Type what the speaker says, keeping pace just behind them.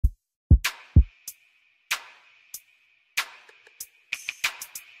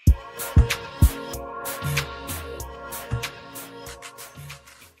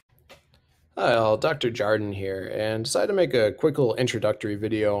Hi, all. Dr. Jardin here, and decided to make a quick little introductory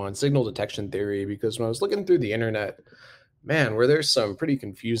video on signal detection theory because when I was looking through the internet, man, where there's some pretty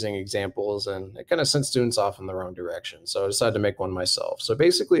confusing examples and it kind of sent students off in the wrong direction. So I decided to make one myself. So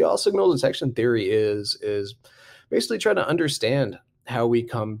basically, all signal detection theory is basically trying to understand how we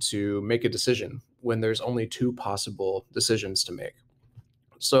come to make a decision when there's only two possible decisions to make.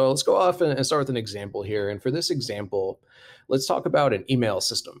 So let's go off and start with an example here. And for this example, let's talk about an email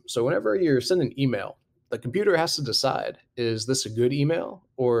system. So whenever you're sending an email, the computer has to decide, is this a good email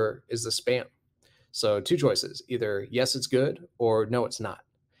or is this spam? So two choices, either yes, it's good or no, it's not.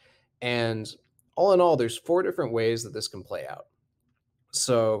 And all in all, there's four different ways that this can play out.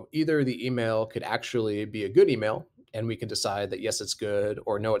 So either the email could actually be a good email and we can decide that yes, it's good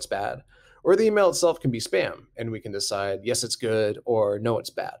or no, it's bad. Or the email itself can be spam and we can decide yes, it's good or no,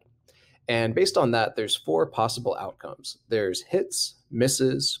 it's bad. And based on that, there's four possible outcomes. There's hits,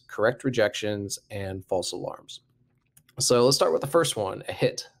 misses, correct rejections, and false alarms. So let's start with the first one, a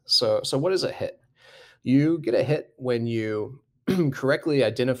hit. So what is a hit? You get a hit when you correctly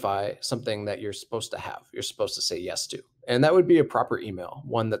identify something that you're supposed to have. You're supposed to say yes to. And that would be a proper email,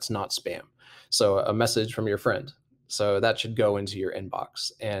 one that's not spam. So a message from your friend. So that should go into your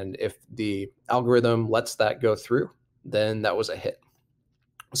inbox. And if the algorithm lets that go through, then that was a hit.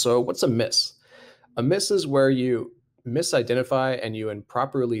 So what's a miss? A miss is where you misidentify and you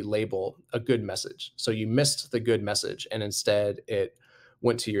improperly label a good message. So you missed the good message and instead it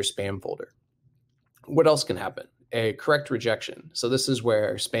went to your spam folder. What else can happen? A correct rejection. So this is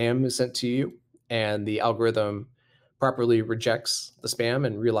where spam is sent to you and the algorithm properly rejects the spam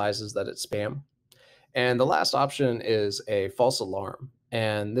and realizes that it's spam. And the last option is a false alarm.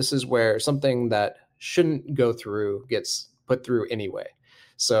 And this is where something that shouldn't go through gets put through anyway.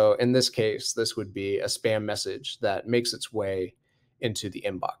 So in this case, this would be a spam message that makes its way into the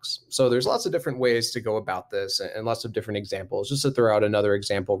inbox. So there's lots of different ways to go about this and lots of different examples. Just to throw out another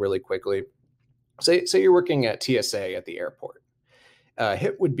example really quickly. Say you're working at TSA at the airport.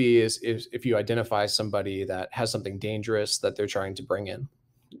 Hit would be is if you identify somebody that has something dangerous that they're trying to bring in.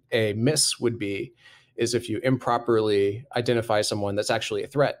 A miss would be is if you improperly identify someone that's actually a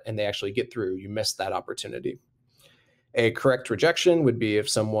threat and they actually get through, you miss that opportunity. A correct rejection would be if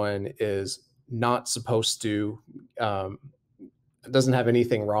someone is not supposed to, doesn't have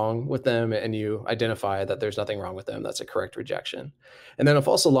anything wrong with them and you identify that there's nothing wrong with them. That's a correct rejection. And then a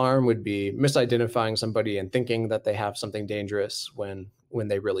false alarm would be misidentifying somebody and thinking that they have something dangerous when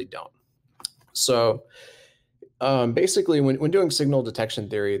they really don't. So basically, when doing signal detection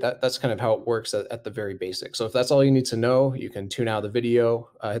theory, that's kind of how it works at the very basic. So if that's all you need to know, you can tune out of the video,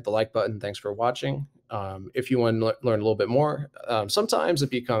 hit the like button. Thanks for watching. If you want to learn a little bit more, sometimes it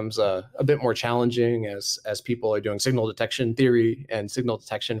becomes a bit more challenging as people are doing signal detection theory and signal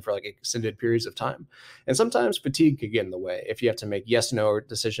detection for like extended periods of time. And sometimes fatigue could get in the way. If you have to make yes/no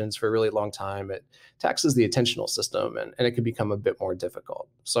decisions for a really long time, it taxes the attentional system and it can become a bit more difficult.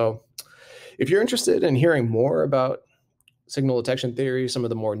 So if you're interested in hearing more about signal detection theory, some of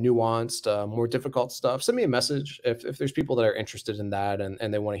the more nuanced, more difficult stuff, send me a message. If there's people that are interested in that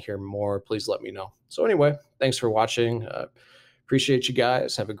and they want to hear more, please let me know. So anyway, thanks for watching. Appreciate you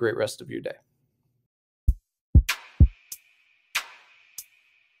guys. Have a great rest of your day.